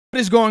What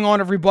is going on,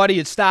 everybody?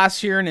 It's Stas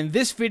here, and in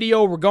this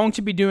video we're going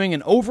to be doing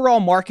an overall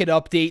market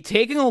update,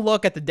 taking a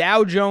look at the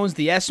Dow Jones,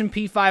 the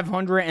S&P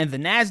 500, and the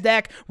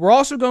NASDAQ. We're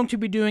also going to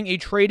be doing a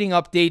trading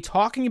update,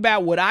 talking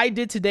about what I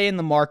did today in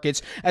the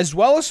markets, as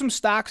well as some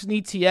stocks and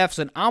ETFs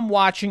that I'm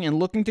watching and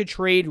looking to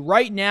trade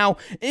right now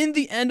in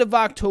the end of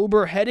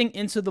October, heading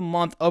into the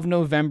month of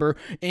November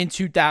in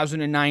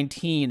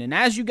 2019. And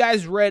as you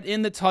guys read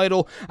in the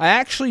title, I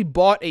actually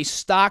bought a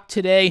stock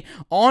today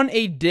on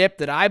a dip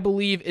that I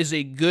believe is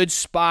a good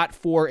spot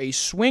for a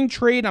swing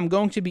trade. I'm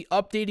going to be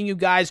updating you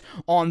guys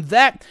on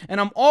that, and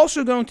I'm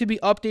also going to be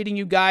updating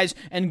you guys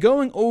and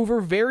going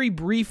over very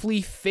briefly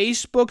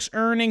Facebook's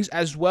earnings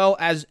as well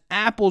as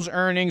Apple's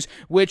earnings,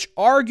 which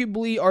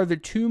arguably are the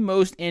two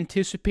most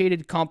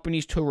anticipated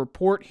companies to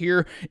report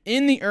here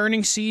in the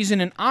earnings season,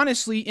 and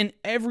honestly in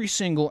every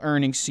single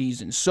earnings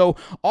season. So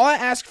all I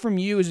ask from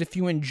you is, if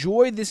you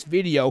enjoy this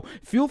video,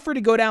 feel free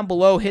to go down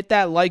below, hit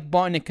that like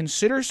button, and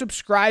consider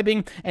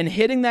subscribing and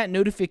hitting that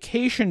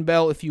notification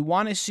bell if you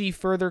want to see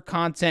further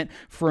content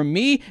from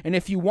me. And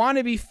if you want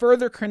to be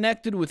further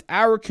connected with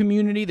our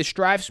community, the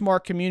Strive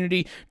Smart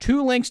community,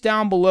 two links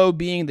down below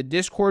being the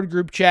Discord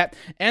group chat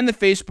and the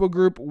Facebook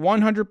group,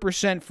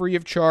 100% free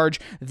of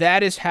charge.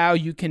 That is how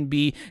you can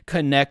be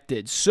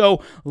connected.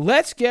 So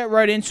let's get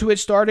right into it,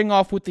 starting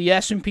off with the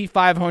S&P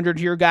 500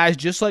 here, guys,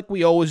 just like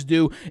we always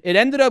do. It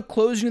ended up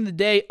closing the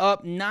day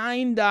up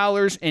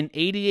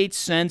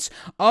 $9.88,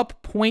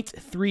 up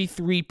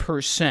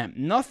 0.33%.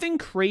 Nothing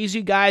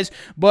crazy, guys,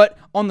 but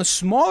on the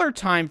smaller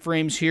time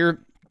frames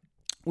here,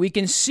 we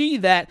can see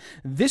that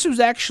this was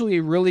actually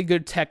a really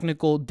good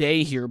technical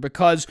day here,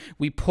 because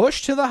we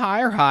pushed to the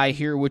higher high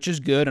here, which is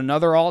good,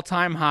 another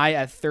all-time high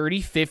at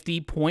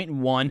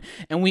 3050.1,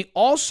 and we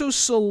also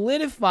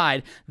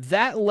solidified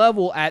that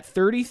level at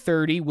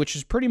 3030, which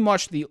is pretty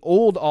much the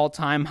old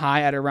all-time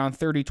high at around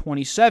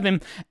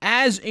 3027,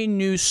 as a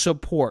new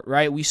support,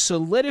 right? We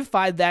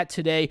solidified that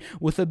today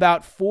with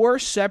about four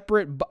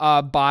separate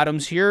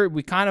bottoms here.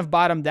 We kind of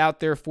bottomed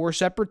out there four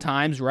separate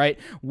times, right?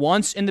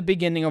 Once in the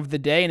beginning of the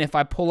day, and if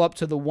I pull up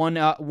to the one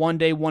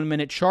day 1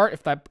 minute chart,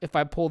 if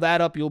I pull that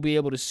up, you'll be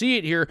able to see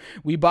it here.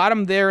 We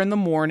bottomed there in the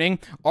morning,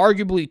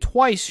 arguably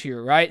twice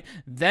here, right?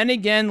 Then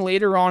again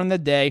later on in the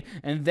day,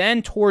 and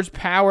then towards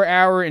power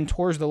hour and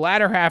towards the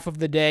latter half of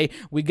the day,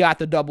 we got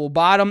the double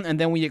bottom, and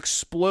then we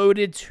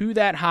exploded to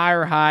that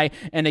higher high,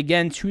 and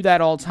again to that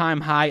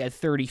all-time high at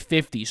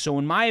 3050. So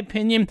in my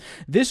opinion,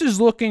 this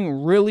is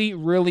looking really,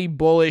 really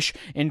bullish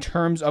in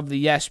terms of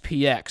the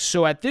SPX.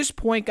 So at this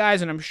point,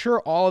 guys, and I'm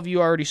sure all of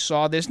you already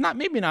saw this,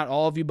 maybe not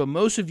all of you, but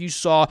most of you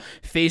saw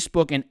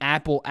Facebook and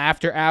Apple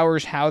after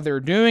hours, how they're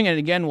doing. And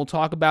again, we'll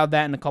talk about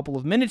that in a couple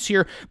of minutes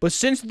here. But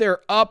since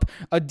they're up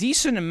a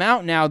decent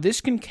amount now,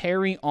 this can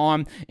carry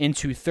on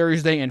into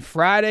Thursday and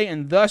Friday,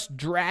 and thus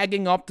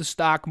dragging up the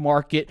stock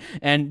market.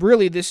 And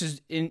really, this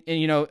is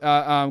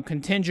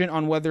contingent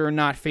on whether or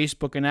not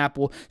Facebook and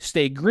Apple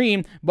stay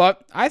green.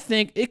 But I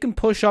think it can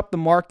push up the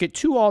market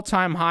to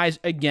all-time highs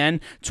again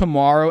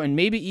tomorrow, and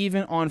maybe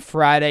even on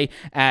Friday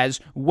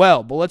as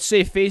well. But let's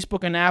say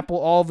Facebook and Apple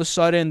all of a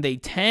sudden they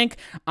tank.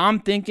 I'm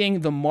thinking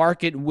the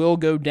market will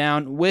go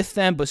down with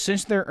them, but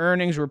since their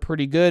earnings were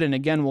pretty good, and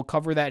again we'll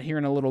cover that here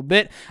in a little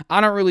bit, I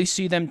don't really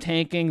see them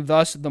tanking.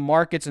 Thus the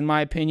markets, in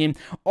my opinion,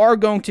 are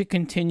going to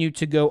continue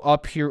to go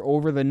up here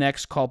over the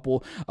next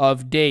couple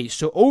of days.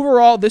 So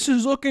overall, this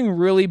is looking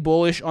really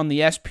bullish on the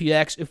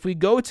SPX. If we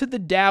go to the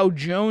Dow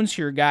Jones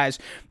here, guys,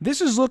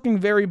 this is looking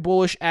very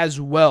bullish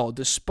as well,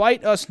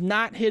 despite us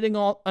not hitting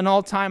an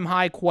all-time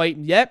high quite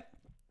yet.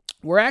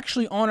 We're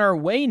actually on our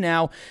way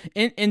now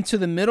into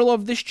the middle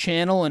of this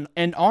channel,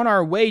 and on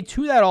our way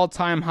to that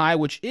all-time high,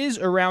 which is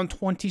around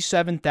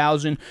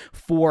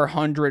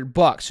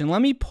 $27,400. And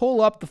let me pull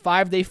up the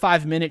 5-day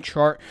 5-minute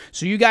chart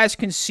so you guys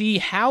can see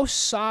how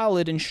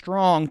solid and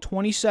strong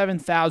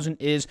 27,000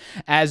 is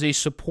as a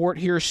support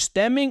here,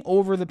 stemming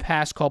over the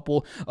past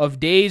couple of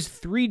days,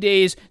 3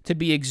 days to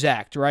be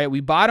exact, right?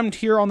 We bottomed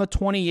here on the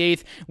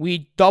 28th,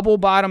 we double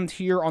bottomed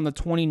here on the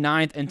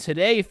 29th, and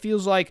today it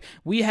feels like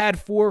we had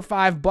 4 or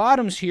 5 bottoms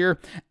here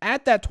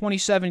at that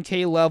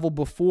 27K level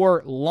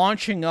before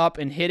launching up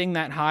and hitting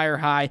that higher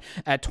high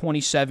at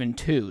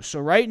 27.2.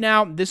 So right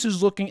now, this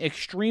is looking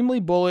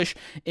extremely bullish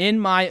in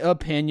my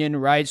opinion,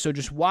 right? So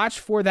just watch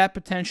for that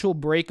potential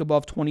break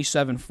above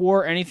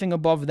 27.4. Anything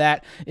above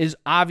that is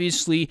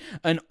obviously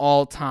an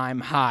all-time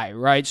high,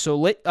 right?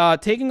 So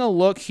taking a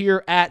look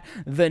here at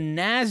the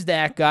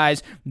NASDAQ,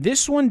 guys,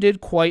 this one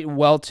did quite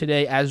well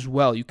today as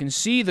well. You can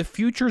see the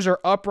futures are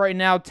up right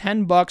now,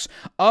 10 bucks,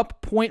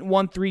 up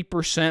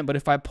 0.13%. But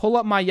if I pull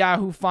up my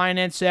Yahoo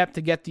Finance app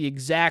to get the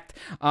exact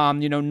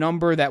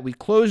number that we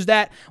closed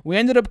at, we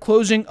ended up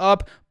closing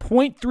up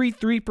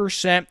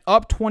 0.33%,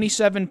 up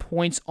 27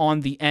 points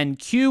on the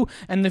NQ,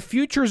 and the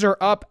futures are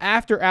up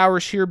after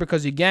hours here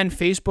because, again,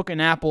 Facebook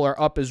and Apple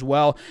are up as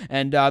well,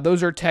 and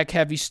those are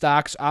tech-heavy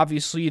stocks.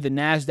 Obviously, the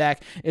NASDAQ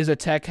is a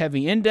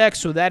tech-heavy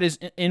index, so that is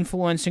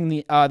influencing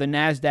the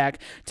NASDAQ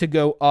to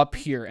go up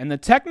here. And the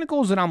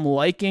technicals that I'm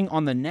liking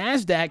on the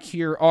NASDAQ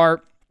here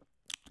are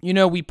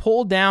we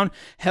pulled down,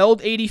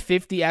 held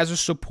 80.50 as a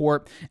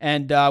support,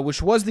 and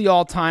which was the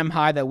all-time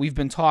high that we've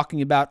been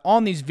talking about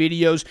on these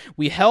videos.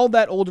 We held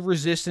that old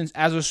resistance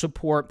as a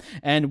support,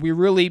 and we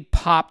really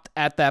popped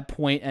at that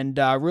point and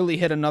really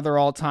hit another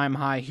all-time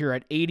high here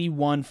at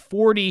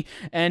 81.40,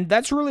 and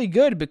that's really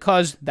good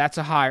because that's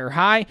a higher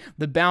high.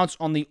 The bounce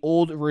on the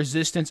old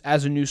resistance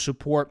as a new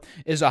support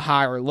is a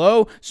higher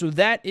low, so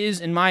that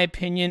is, in my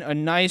opinion, a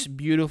nice,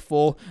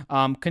 beautiful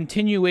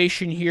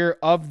continuation here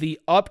of the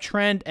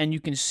uptrend, and you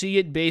can see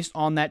it based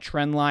on that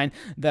trend line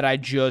that I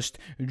just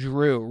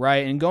drew,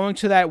 right? And going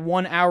to that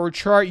 1 hour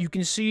chart, you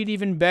can see it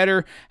even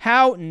better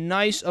how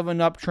nice of an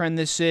uptrend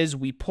this is.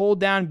 We pulled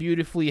down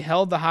beautifully,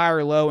 held the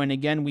higher low, and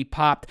again, we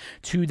popped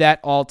to that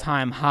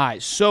all-time high.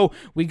 So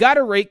we got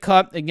a rate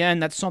cut. Again,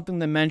 that's something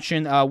to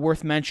mention,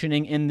 worth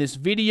mentioning in this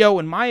video.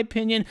 In my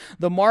opinion,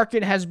 the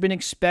market has been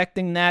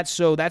expecting that,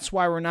 so that's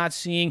why we're not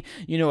seeing,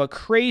 a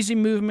crazy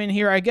movement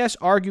here. I guess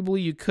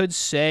arguably you could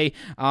say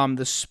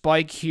the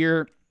spike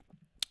here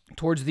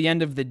towards the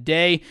end of the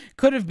day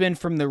could have been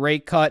from the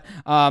rate cut,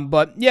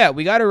 but yeah,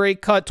 we got a rate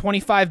cut,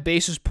 25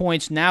 basis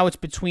points. Now it's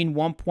between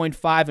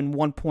 1.5 and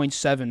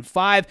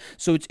 1.75,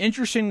 so it's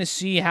interesting to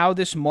see how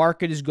this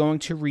market is going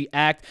to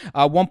react.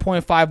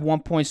 1.5,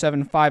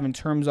 1.75 in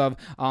terms of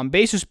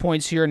basis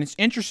points here, and it's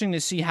interesting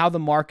to see how the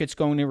market's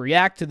going to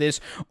react to this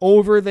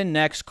over the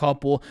next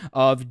couple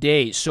of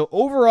days. So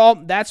overall,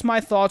 that's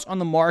my thoughts on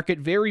the market.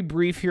 Very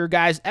brief here,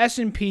 guys.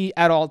 S&P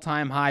at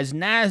all-time highs,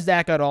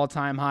 NASDAQ at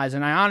all-time highs,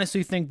 and I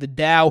honestly think the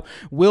Dow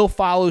will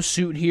follow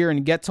suit here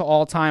and get to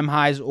all-time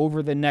highs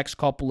over the next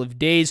couple of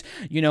days,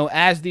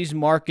 as these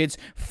markets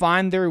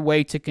find their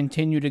way to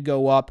continue to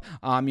go up,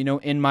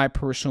 in my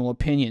personal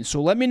opinion.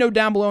 So let me know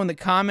down below in the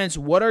comments,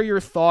 what are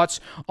your thoughts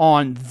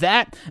on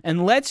that?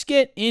 And let's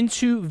get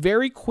into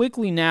very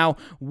quickly now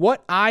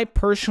what I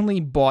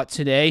personally bought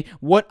today,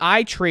 what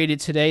I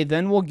traded today.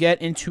 Then we'll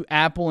get into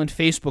Apple and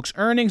Facebook's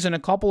earnings and a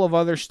couple of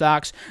other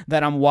stocks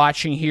that I'm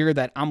watching here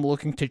that I'm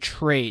looking to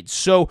trade.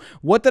 So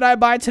what did I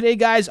buy today,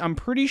 guys? I'm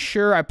pretty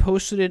sure I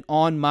posted it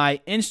on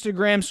my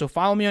Instagram, so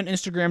follow me on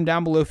Instagram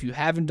down below if you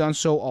haven't done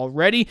so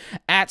already,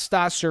 at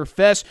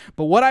StockSurfS.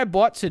 But what I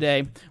bought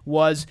today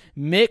was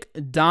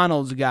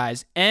McDonald's,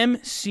 guys,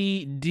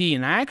 MCD,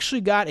 and I actually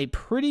got a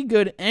pretty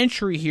good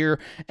entry here,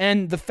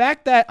 and the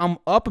fact that I'm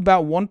up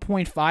about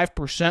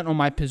 1.5% on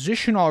my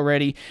position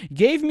already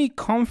gave me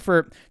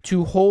comfort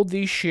to hold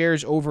these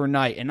shares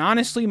overnight. And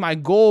honestly, my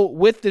goal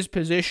with this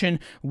position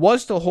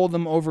was to hold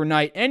them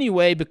overnight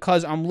anyway,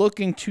 because I'm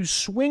looking to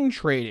swing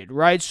trade it,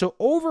 right? So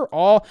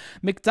overall,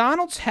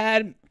 McDonald's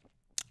had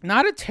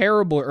not a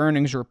terrible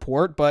earnings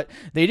report, but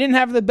they didn't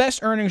have the best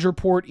earnings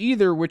report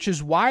either, which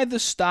is why the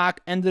stock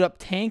ended up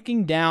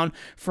tanking down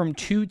from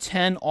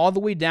 210 all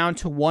the way down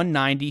to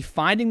 190,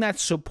 finding that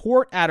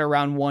support at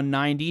around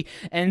 190,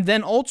 and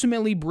then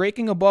ultimately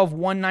breaking above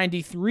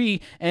 193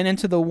 and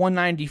into the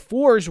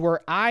 194s, where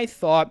I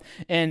thought,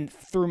 and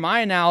through my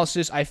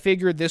analysis, I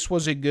figured this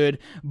was a good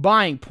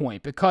buying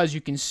point, because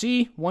you can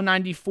see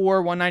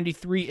 194,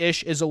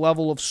 193-ish is a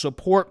level of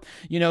support.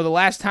 The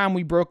last time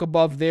we broke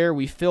above there,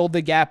 we filled the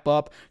gap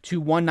up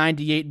to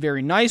 198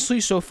 very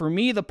nicely. So for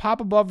me, the pop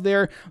above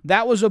there,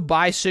 that was a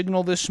buy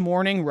signal this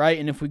morning, right?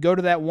 And if we go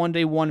to that 1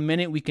 day, 1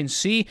 minute, we can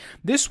see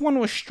this one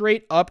was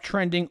straight up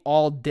trending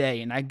all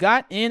day. And I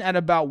got in at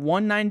about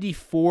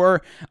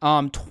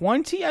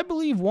 194.20, I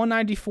believe,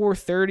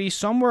 194.30,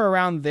 somewhere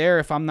around there,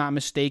 if I'm not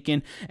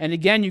mistaken. And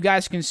again, you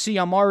guys can see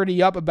I'm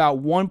already up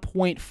about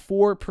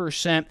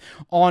 1.4%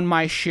 on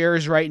my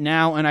shares right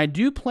now. And I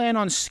do plan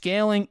on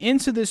scaling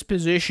into this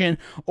position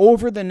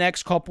over the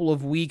next couple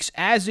of weeks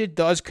as it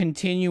does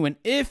continue, and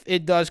if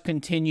it does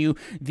continue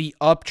the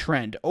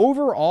uptrend.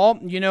 Overall,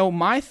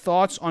 my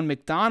thoughts on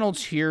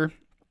McDonald's here,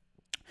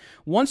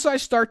 once I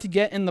start to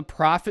get in the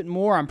profit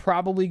more, I'm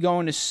probably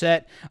going to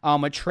set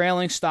a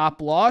trailing stop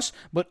loss.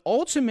 But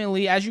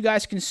ultimately, as you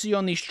guys can see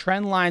on these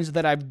trend lines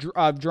that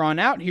I've drawn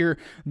out here,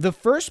 the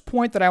first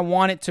point that I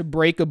want it to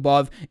break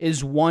above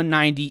is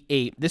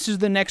 198. This is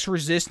the next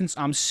resistance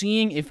I'm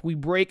seeing. If we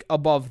break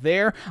above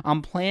there,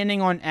 I'm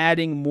planning on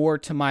adding more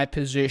to my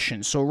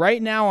position. So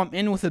right now, I'm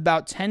in with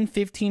about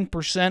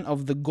 10-15%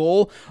 of the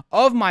goal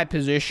of my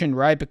position,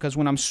 right? Because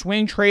when I'm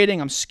swing trading,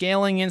 I'm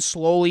scaling in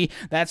slowly.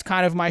 That's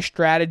kind of my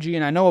strategy.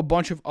 And I know a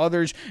bunch of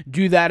others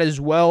do that as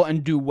well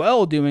and do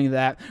well doing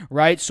that,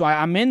 right? So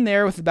I'm in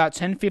there with about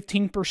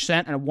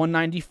 10-15% at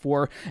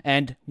 194.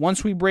 And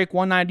once we break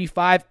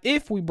 195,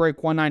 if we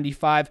break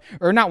 195,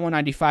 or not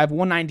 195,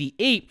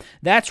 198,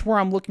 that's where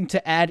I'm looking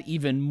to add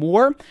even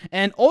more.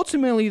 And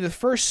ultimately, the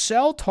first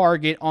sell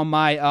target on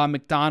my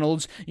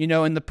McDonald's,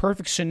 in the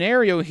perfect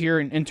scenario here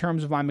in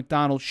terms of my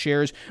McDonald's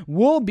shares,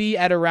 will be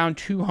at around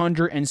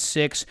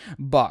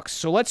 $206.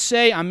 So let's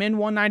say I'm in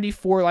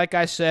 194, like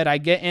I said, I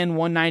get in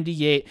 190.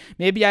 198.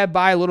 Maybe I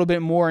buy a little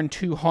bit more in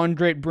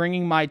 200,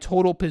 bringing my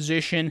total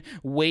position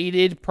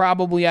weighted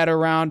probably at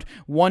around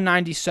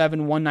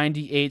 197,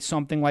 198,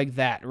 something like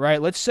that,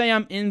 right? Let's say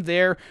I'm in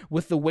there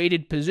with the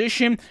weighted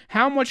position.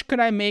 How much could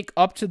I make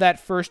up to that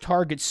first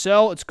target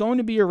sell? It's going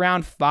to be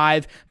around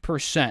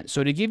 5%.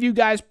 So to give you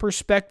guys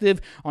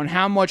perspective on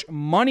how much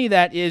money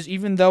that is,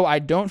 even though I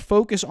don't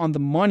focus on the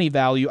money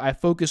value, I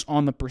focus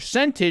on the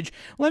percentage.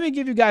 Let me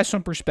give you guys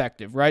some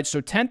perspective, right?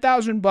 So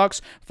 10,000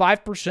 bucks,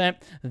 5%,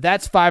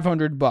 that's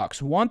 500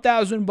 bucks.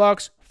 1,000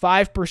 bucks,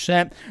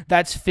 5%,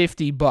 that's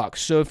 50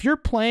 bucks. So if you're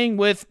playing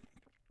with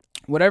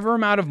whatever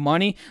amount of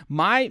money,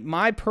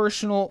 my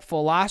personal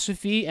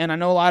philosophy, and I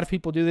know a lot of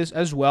people do this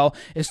as well,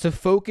 is to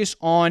focus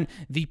on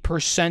the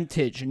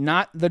percentage,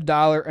 not the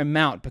dollar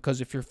amount.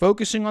 Because if you're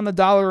focusing on the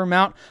dollar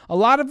amount, a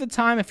lot of the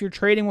time, if you're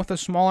trading with a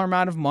smaller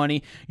amount of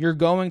money, you're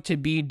going to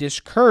be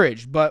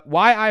discouraged. But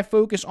why I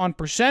focus on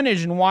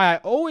percentage and why I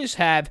always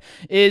have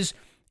is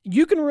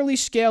you can really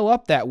scale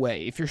up that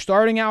way. If you're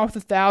starting out with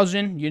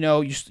 1,000, you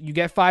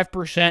get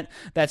 5%,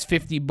 that's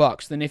 50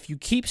 bucks. Then if you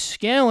keep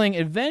scaling,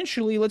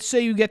 eventually, let's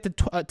say you get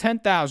to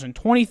 10,000,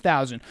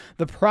 20,000,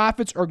 the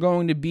profits are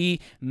going to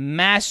be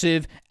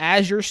massive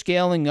as you're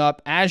scaling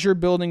up, as you're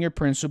building your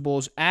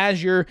principles,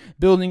 as you're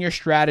building your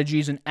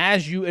strategies, and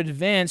as you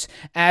advance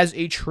as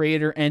a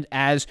trader and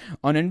as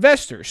an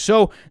investor.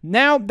 So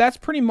now that's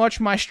pretty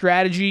much my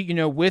strategy,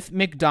 with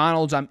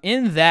McDonald's. I'm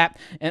in that,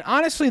 and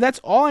honestly, that's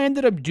all I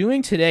ended up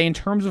doing today in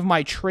terms of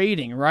my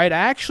trading, right? I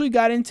actually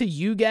got into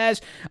UGAS,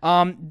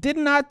 did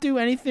not do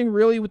anything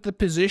really with the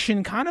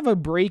position, kind of a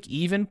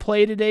break-even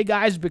play today,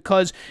 guys,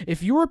 because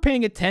if you were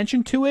paying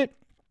attention to it,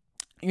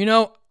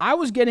 I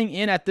was getting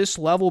in at this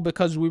level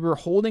because we were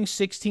holding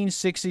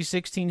 1660,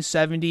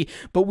 1670,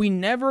 but we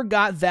never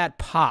got that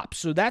pop.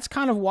 So that's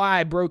kind of why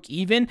I broke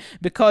even,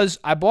 because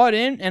I bought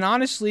in, and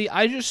honestly,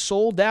 I just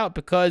sold out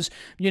because,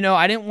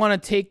 I didn't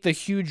want to take the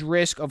huge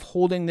risk of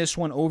holding this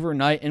one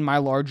overnight in my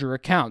larger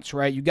accounts,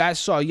 right? You guys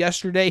saw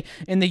yesterday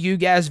in the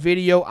UGAS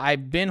video,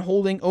 I've been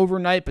holding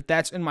overnight, but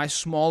that's in my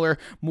smaller,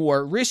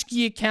 more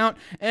risky account.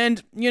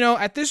 And,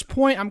 at this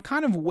point, I'm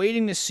kind of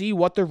waiting to see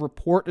what the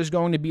report is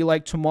going to be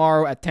like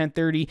tomorrow at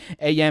 10:30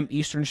 a.m.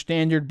 Eastern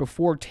Standard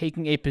before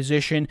taking a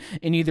position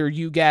in either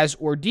UGAS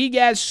or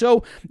DGAS.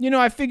 So,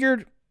 I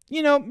figured,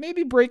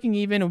 maybe breaking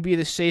even would be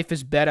the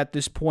safest bet at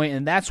this point,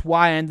 and that's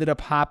why I ended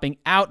up hopping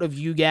out of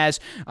UGAS,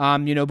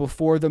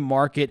 before the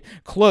market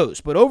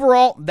closed. But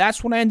overall,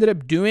 that's what I ended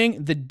up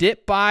doing. The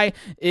dip buy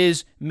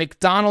is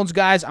McDonald's,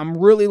 guys. I'm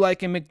really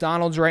liking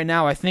McDonald's right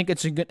now. I think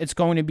it's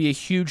going to be a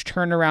huge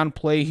turnaround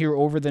play here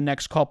over the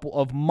next couple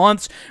of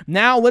months.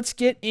 Now, let's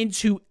get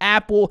into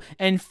Apple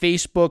and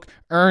Facebook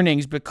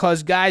earnings,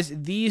 because, guys,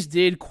 these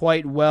did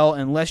quite well,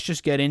 and let's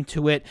just get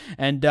into it,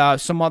 and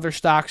some other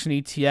stocks and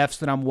ETFs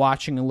that I'm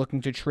watching and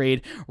looking to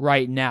trade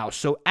right now.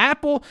 So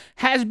Apple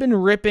has been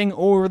ripping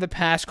over the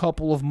past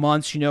couple of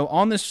months.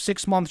 On this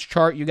 6-month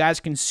chart, you guys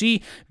can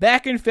see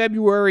back in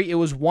February, it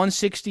was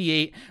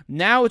 $168.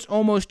 Now it's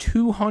almost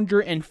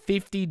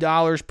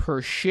 $250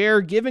 per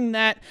share, giving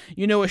that,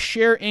 a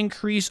share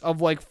increase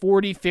of like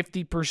 40,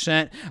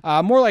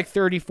 50%, more like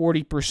 30,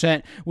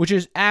 40%, which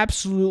is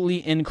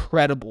absolutely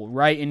incredible,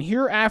 right? And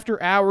here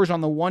after hours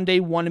on the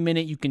 1-day, 1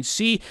 minute, you can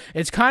see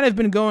it's kind of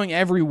been going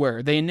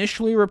everywhere. They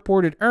initially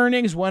reported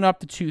earnings, went up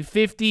to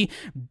 250,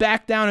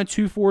 back down to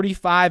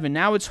 245, and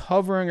now it's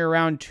hovering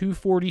around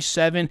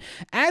 247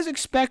 as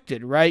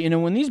expected, right?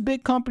 When these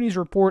big companies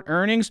report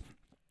earnings,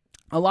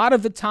 a lot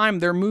of the time,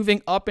 they're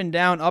moving up and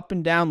down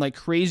like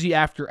crazy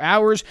after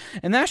hours,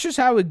 and that's just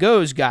how it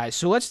goes, guys.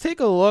 So let's take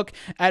a look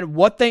at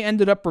what they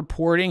ended up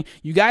reporting.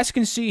 You guys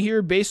can see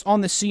here, based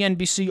on the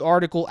CNBC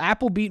article,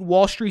 Apple beat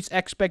Wall Street's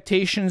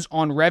expectations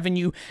on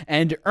revenue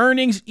and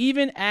earnings,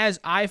 even as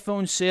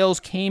iPhone sales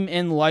came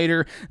in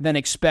lighter than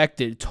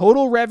expected.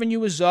 Total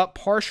revenue is up,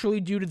 partially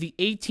due to the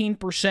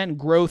 18%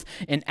 growth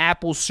in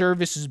Apple's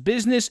services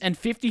business and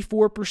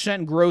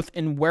 54% growth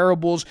in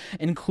wearables,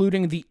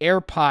 including the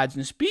AirPods.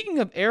 And speaking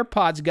of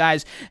AirPods,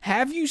 guys,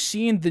 have you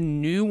seen the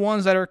new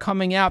ones that are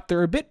coming out?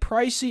 They're a bit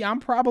pricey. I'm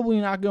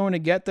probably not going to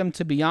get them,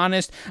 to be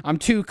honest. I'm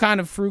too kind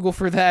of frugal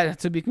for that,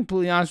 to be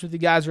completely honest with you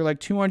guys. They're like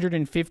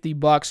 250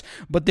 bucks,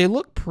 but they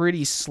look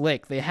pretty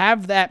slick. They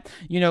have that,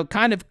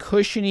 kind of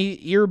cushiony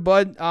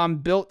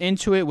earbud built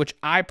into it, which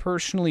I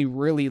personally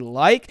really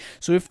like.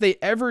 So if they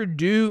ever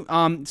do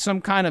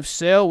some kind of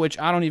sale, which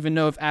I don't even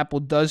know if Apple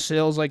does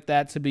sales like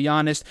that, to be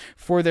honest,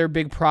 for their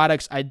big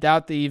products, I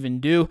doubt they even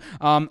do.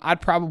 I'd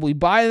probably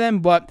buy them.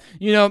 But,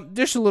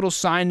 just a little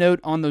side note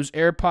on those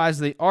AirPods,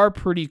 they are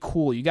pretty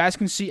cool. You guys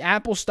can see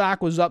Apple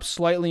stock was up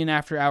slightly in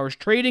after hours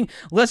trading.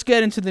 Let's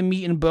get into the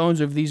meat and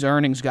bones of these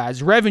earnings,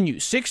 guys. Revenue,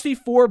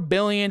 $64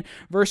 billion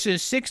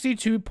versus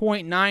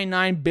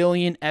 $62.99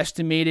 billion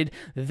estimated.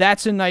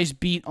 That's a nice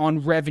beat on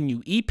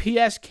revenue.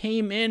 EPS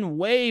came in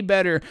way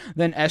better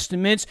than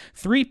estimates,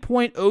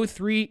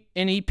 3.03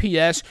 in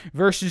EPS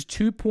versus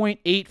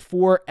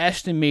 2.84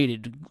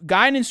 estimated.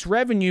 Guidance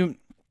revenue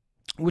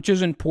which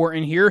is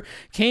important here,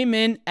 came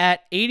in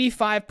at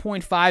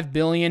 85.5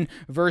 billion to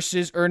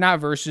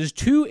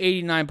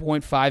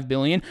 89.5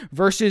 billion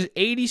versus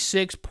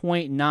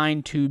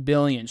 86.92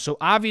 billion. So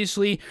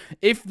obviously,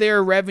 if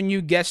their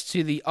revenue gets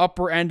to the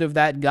upper end of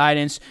that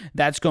guidance,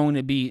 that's going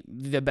to be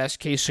the best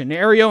case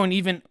scenario, and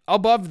even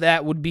above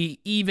that would be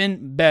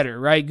even better,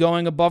 right?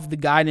 Going above the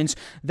guidance,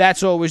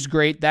 that's always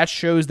great. That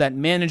shows that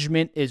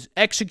management is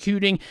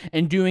executing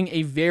and doing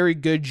a very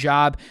good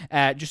job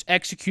at just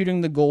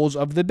executing the goals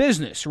of the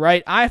business.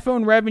 Right?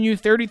 iPhone revenue,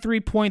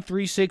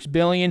 33.36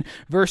 billion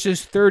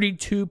versus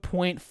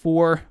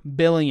 32.4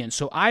 billion.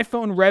 So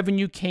iPhone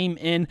revenue came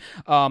in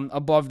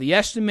above the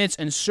estimates,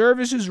 and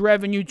services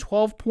revenue,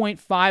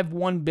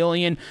 12.51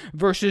 billion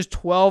versus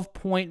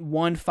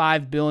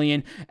 12.15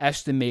 billion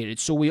estimated.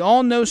 So we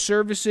all know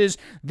services,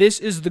 this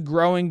is the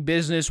growing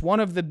business, one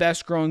of the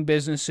best growing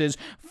businesses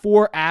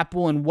for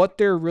Apple and what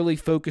they're really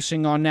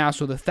focusing on now.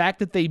 So the fact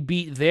that they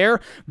beat there,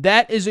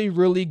 that is a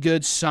really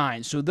good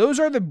sign. So those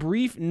are the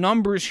brief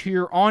numbers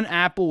here on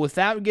Apple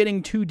without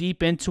getting too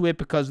deep into it,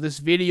 because this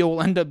video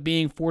will end up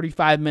being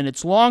 45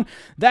 minutes long.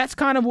 That's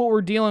kind of what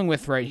we're dealing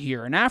with right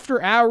here. And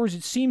after hours,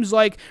 it seems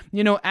like,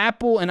 you know,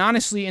 Apple, and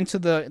honestly into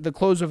the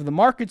close of the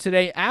market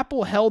today,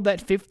 Apple held that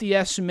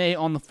 50 SMA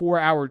on the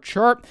 4-hour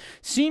chart.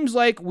 Seems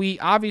like we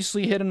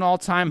obviously hit an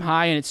all-time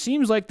high, and it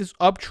seems like this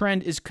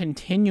uptrend is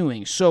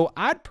continuing. So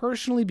I'd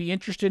personally be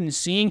interested in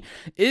seeing,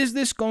 is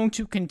this going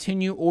to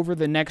continue over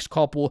the next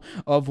couple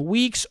of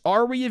weeks?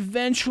 Are we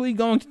eventually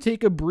going to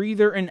take a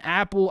breather in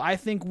Apple? I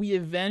think we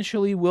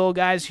eventually will,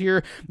 guys,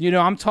 here. You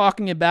know, I'm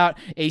talking about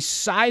a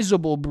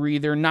sizable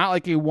breather, not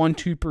like a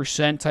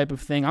 1-2% type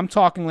of thing. I'm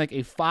talking like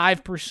a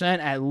 5%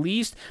 at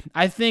least.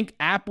 I think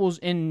Apple's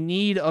in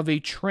need of a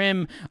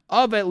trim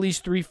of at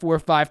least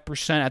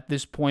 3-4-5% at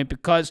this point,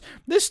 because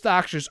this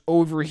stock's just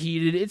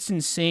overheated. It's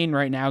insane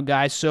right now,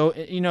 guys. So,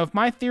 you know, if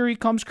my theory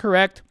comes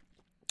correct,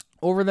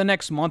 over the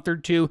next month or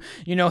two,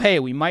 you know, hey,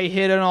 we might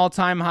hit an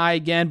all-time high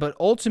again, but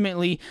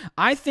ultimately,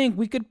 I think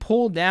we could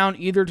pull down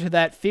either to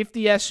that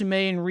 50 SMA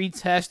and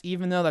retest,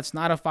 even though that's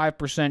not a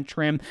 5%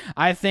 trim.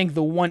 I think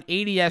the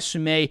 180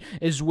 SMA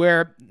is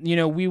where, you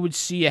know, we would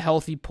see a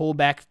healthy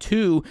pullback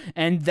too,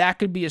 and that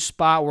could be a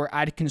spot where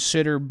I'd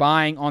consider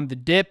buying on the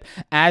dip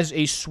as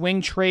a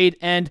swing trade.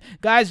 And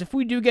guys, if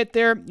we do get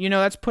there, you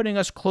know, that's putting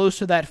us close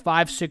to that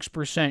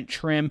 5-6%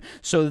 trim.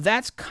 So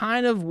that's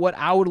kind of what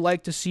I would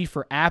like to see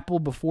for Apple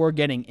before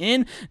getting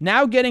in.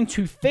 Now getting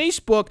to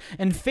Facebook,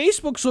 and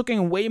Facebook's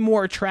looking way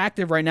more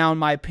attractive right now in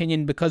my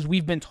opinion, because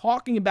we've been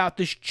talking about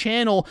this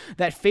channel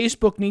that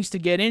Facebook needs to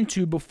get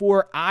into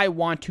before I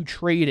want to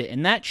trade it,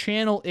 and that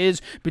channel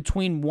is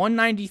between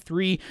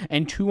 193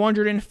 and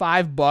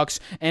 205 bucks,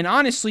 and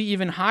honestly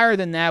even higher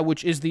than that,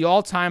 which is the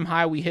all-time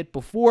high we hit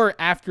before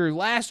after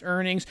last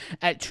earnings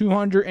at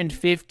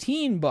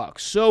 215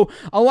 bucks. So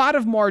a lot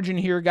of margin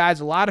here, guys,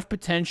 a lot of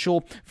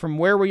potential from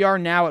where we are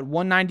now at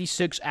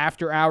 196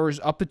 after hours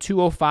up to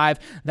 205,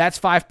 that's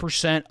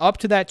 5%, up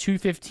to that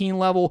 215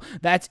 level,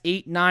 that's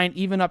 8, 9,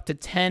 even up to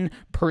 10%.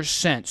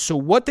 So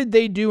what did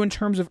they do in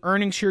terms of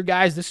earnings here,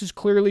 guys? This is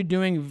clearly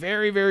doing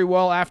very, very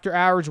well after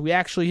hours. We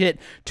actually hit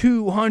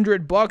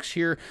 200 bucks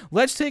here.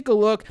 Let's take a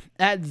look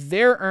at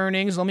their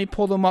earnings. Let me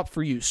pull them up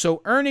for you.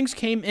 So earnings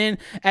came in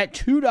at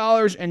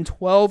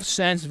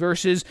 $2.12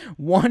 versus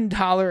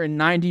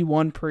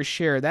 $1.91 per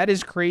share. That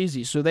is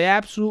crazy. So they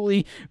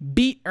absolutely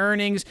beat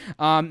earnings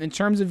in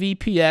terms of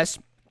EPS.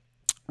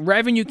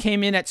 Revenue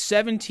came in at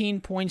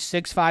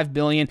 $17.65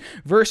 billion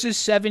versus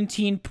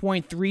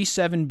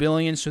 $17.37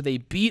 billion, so they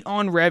beat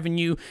on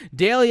revenue.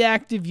 Daily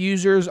active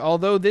users,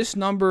 although this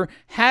number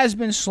has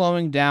been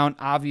slowing down,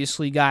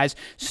 obviously, guys,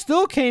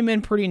 still came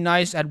in pretty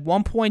nice at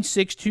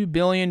 1.62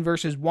 billion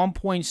versus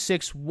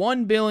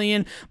 1.61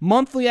 billion.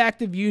 Monthly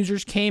active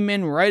users came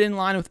in right in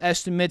line with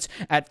estimates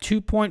at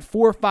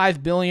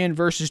 2.45 billion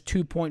versus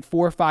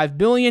 2.45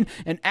 billion.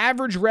 And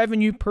average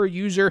revenue per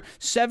user,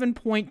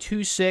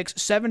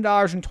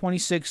 $7.26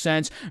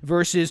 $7.26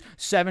 versus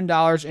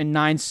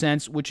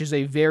 $7.09, which is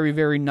a very,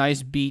 very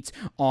nice beat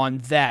on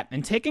that.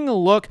 And taking a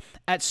look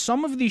at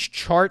some of these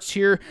charts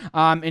here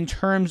in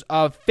terms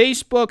of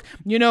Facebook,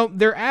 you know,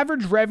 their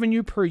average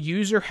revenue per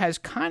user has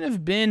kind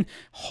of been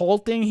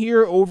halting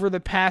here over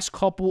the past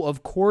couple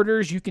of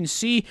quarters. You can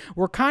see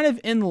we're kind of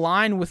in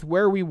line with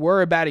where we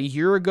were about a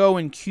year ago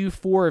in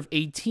Q4 of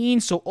 18.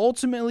 So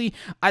ultimately,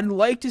 I'd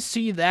like to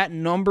see that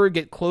number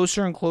get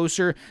closer and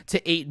closer to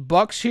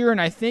 $8 here,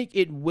 and I think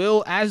it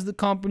will as the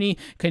company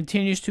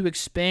continues to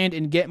expand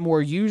and get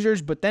more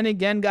users. But then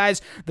again,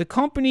 guys, the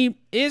company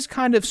is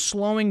kind of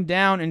slowing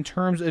down in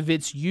terms of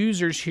its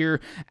users here.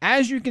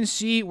 As you can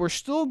see, we're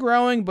still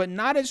growing, but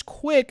not as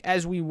quick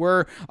as we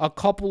were a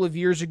couple of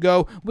years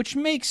ago, which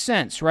makes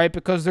sense, right?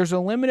 Because there's a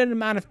limited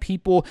amount of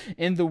people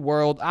in the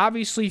world.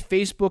 Obviously,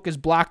 Facebook is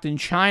blocked in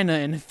China,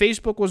 and if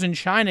Facebook was in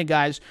China,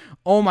 guys,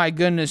 oh my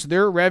goodness,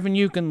 their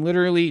revenue can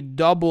literally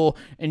double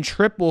and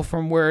triple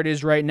from where it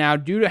is right now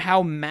due to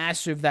how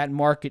massive that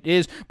market is.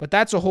 is, but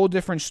that's a whole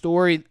different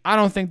story. I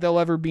don't think they'll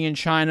ever be in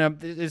China.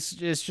 It's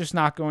just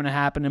not going to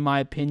happen in my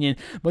opinion.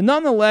 But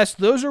nonetheless,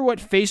 those are what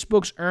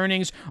Facebook's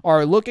earnings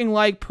are looking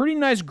like. Pretty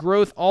nice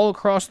growth all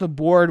across the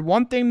board.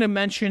 One thing to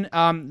mention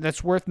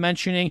that's worth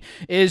mentioning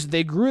is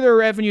they grew their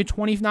revenue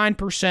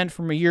 29%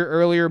 from a year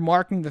earlier,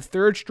 marking the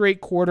third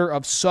straight quarter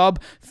of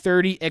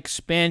sub-30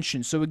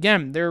 expansion. So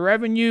again, their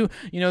revenue,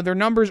 their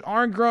numbers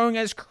aren't growing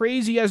as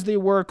crazy as they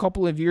were a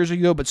couple of years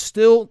ago, but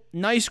still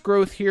nice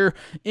growth here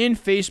in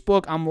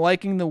Facebook. I'm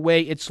liking the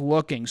way it's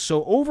looking.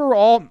 So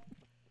overall,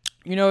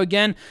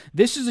 again,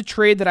 this is a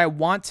trade that I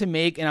want to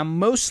make, and I'm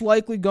most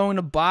likely going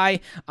to buy.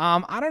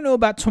 I don't know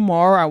about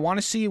tomorrow. I want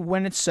to see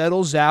when it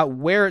settles out,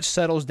 where it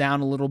settles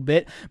down a little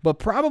bit, but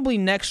probably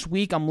next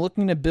week I'm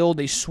looking to build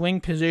a swing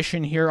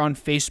position here on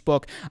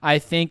Facebook. I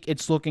think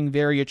it's looking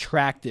very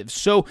attractive.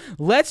 So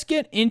let's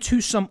get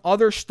into some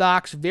other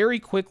stocks very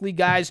quickly,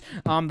 guys,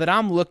 that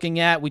I'm looking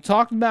at. We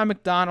talked about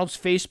McDonald's,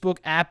 Facebook,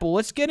 Apple.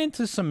 Let's get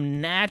into some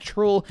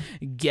natural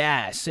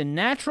gas. And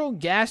natural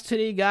gas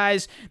today,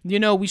 guys,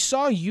 we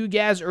saw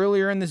gas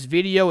earlier in this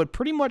video. It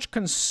pretty much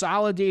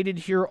consolidated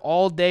here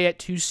all day at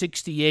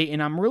 268,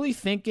 and I'm really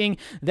thinking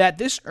that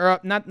this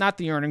not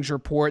the earnings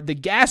report, the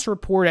gas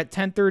report at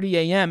 10:30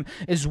 a.m.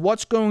 is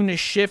what's going to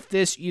shift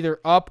this either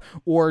up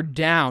or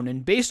down.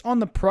 And based on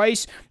the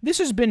price, this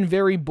has been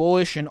very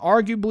bullish, and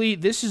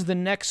arguably this is the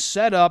next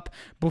setup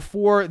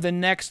before the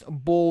next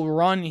bull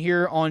run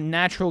here on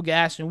natural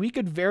gas, and we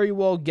could very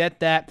well get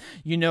that,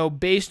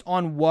 based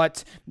on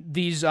what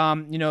these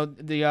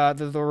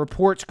the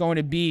report's going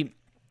to be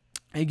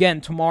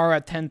again tomorrow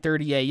at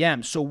 10:30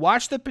 a.m. So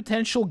watch the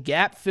potential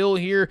gap fill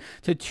here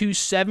to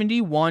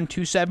 271,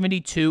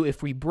 272.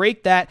 If we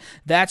break that,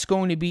 that's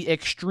going to be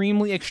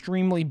extremely,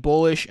 extremely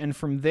bullish. And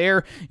from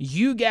there,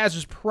 UGAS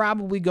is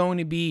probably going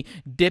to be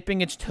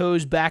dipping its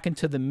toes back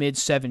into the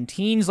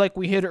mid-17s like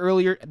we hit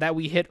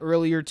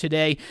earlier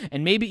today,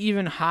 and maybe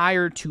even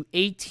higher to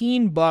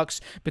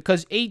 $18,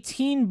 because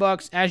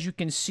 $18, as you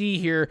can see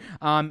here,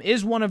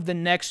 is one of the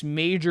next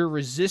major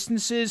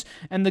resistances.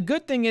 And the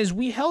good thing is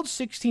we held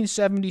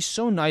 1670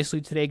 so nicely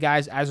today,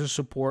 guys, as a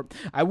support.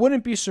 I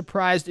wouldn't be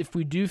surprised if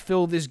we do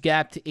fill this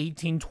gap to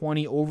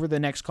 1820 over the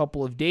next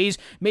couple of days,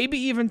 maybe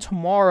even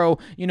tomorrow,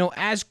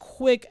 as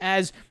quick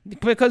as,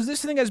 because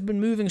this thing has been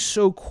moving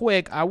so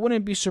quick, I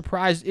wouldn't be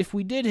surprised if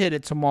we did hit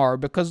it tomorrow,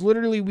 because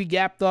literally we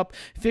gapped up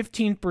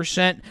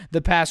 15%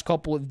 the past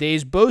couple of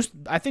days.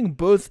 I think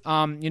both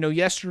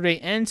yesterday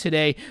and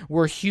today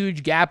were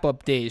huge gap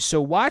up days.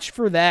 So watch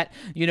for that.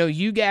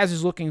 You guys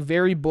is looking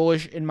very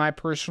bullish in my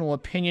personal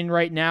opinion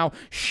right now.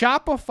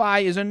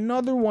 Shopify is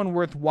another one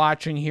worth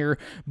watching here,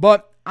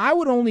 but I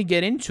would only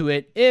get into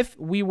it if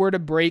we were to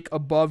break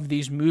above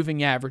these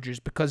moving averages,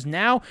 because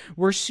now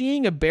we're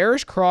seeing a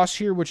bearish cross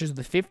here, which is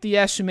the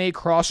 50 SMA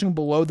crossing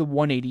below the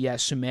 180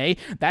 SMA.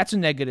 That's a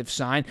negative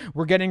sign.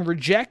 We're getting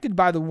rejected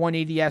by the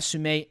 180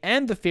 SMA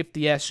and the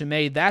 50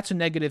 SMA. That's a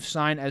negative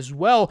sign as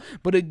well.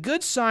 But a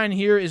good sign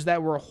here is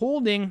that we're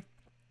holding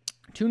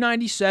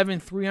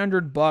 $297,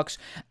 $300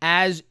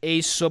 as a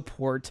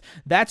support.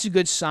 That's a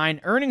good sign.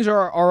 Earnings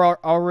are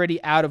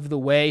already out of the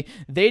way.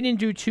 They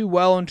didn't do too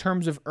well in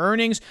terms of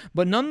earnings,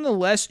 but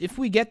nonetheless, if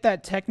we get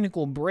that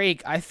technical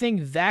break, I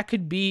think that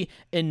could be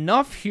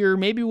enough here,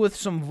 maybe with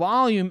some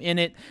volume in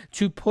it,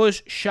 to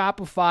push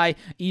Shopify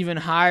even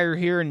higher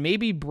here and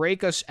maybe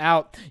break us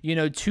out,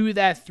 to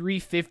that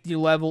 350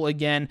 level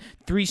again,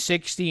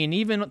 360, and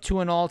even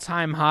to an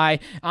all-time high.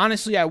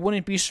 Honestly, I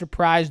wouldn't be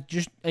surprised,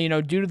 just,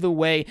 due to the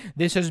way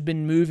this has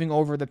been moving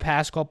over the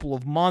past couple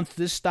of months.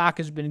 This stock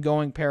has been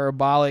going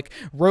parabolic.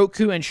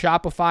 Roku and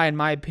Shopify, in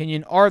my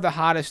opinion, are the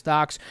hottest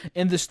stocks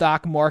in the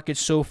stock market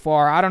so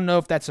far. I don't know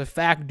if that's a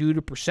fact due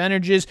to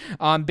percentages,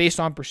 based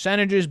on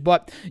percentages,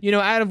 but,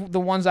 out of the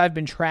ones I've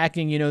been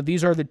tracking,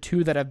 these are the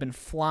two that have been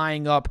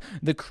flying up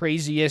the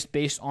craziest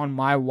based on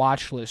my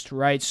watch list,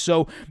 right?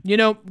 So,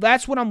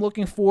 that's what I'm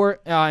looking for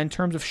in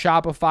terms of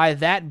Shopify.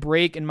 That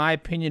break, in my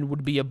opinion,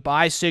 would be a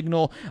buy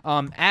signal.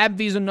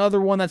 AbbVie's another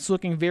one that's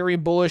looking very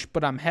bullish,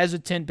 but I'm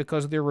hesitant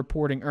because they're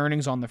reporting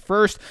earnings on the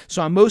 1st,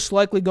 so I'm most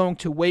likely going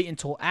to wait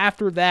until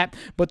after that.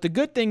 But the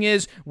good thing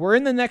is we're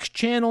in the next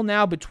channel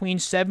now between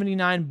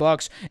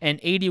 $79 and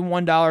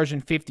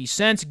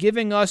 $81.50,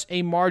 giving us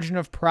a margin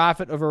of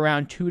profit of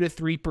around 2 to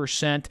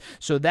 3%.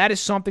 So that is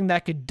something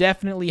that could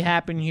definitely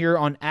happen here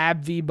on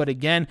AbbVie. But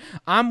again,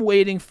 I'm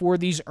waiting for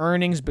these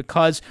earnings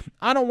because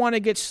I don't want to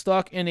get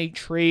stuck in a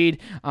trade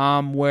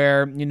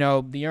where,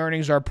 the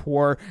earnings are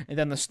poor and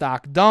then the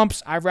stock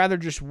dumps. I'd rather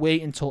just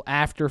wait until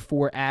after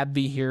for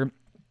AbbVie here.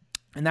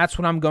 And that's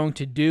what I'm going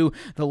to do.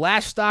 The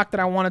last stock that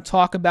I want to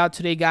talk about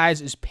today,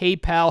 guys, is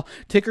PayPal,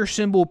 ticker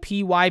symbol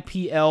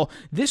PYPL.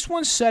 This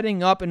one's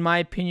setting up, in my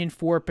opinion,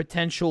 for a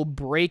potential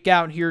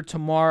breakout here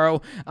tomorrow,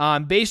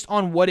 based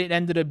on what it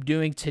ended up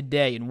doing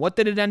today. And what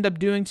did it end up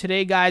doing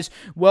today, guys?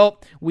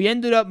 Well, we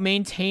ended up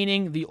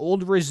maintaining the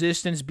old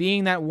resistance,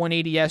 being that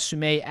 180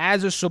 SMA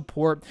as a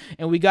support,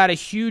 and we got a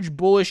huge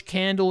bullish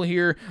candle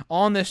here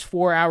on this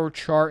 4-hour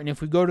chart. And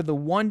if we go to the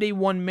 1-day,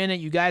 1 minute,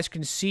 you guys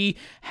can see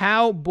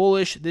how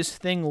bullish this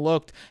thing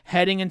looked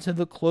heading into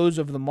the close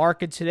of the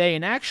market today.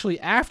 And actually,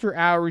 after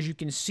hours, you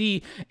can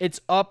see it's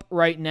up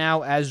right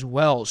now as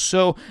well.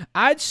 So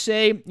I'd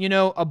say, you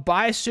know, a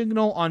buy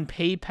signal on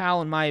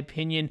PayPal, in my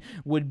opinion,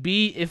 would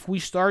be if we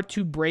start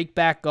to break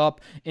back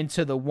up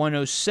into the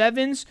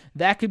 107s.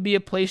 That could be a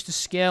place to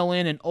scale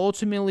in, and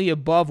ultimately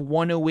above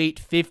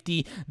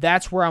 108.50,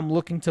 that's where I'm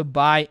looking to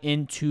buy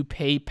into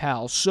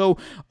PayPal. So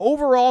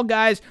overall,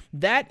 guys,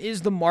 that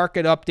is the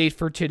market update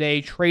for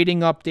today, trading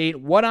update,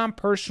 what I'm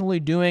personally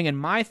doing, and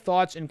my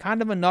thoughts, and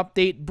kind of an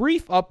update,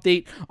 brief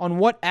update on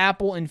what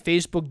Apple and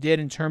Facebook did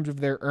in terms of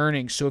their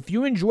earnings. So if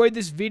you enjoyed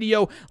this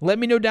video, let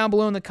me know down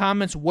below in the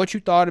comments what you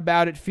thought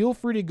about it. Feel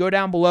free to go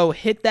down below,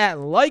 hit that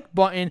like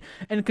button,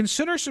 and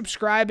consider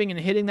subscribing and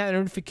hitting that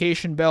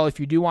notification bell if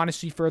you do want to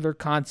see further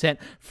content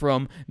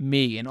from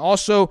me. And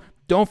also,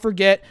 don't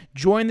forget,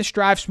 join the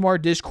Strive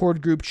Smart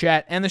Discord group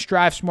chat and the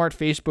Strive Smart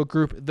Facebook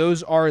group.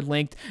 Those are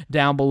linked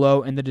down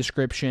below in the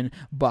description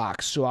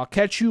box. So I'll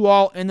catch you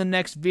all in the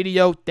next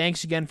video.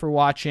 Thanks again for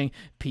watching.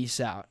 Peace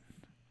out.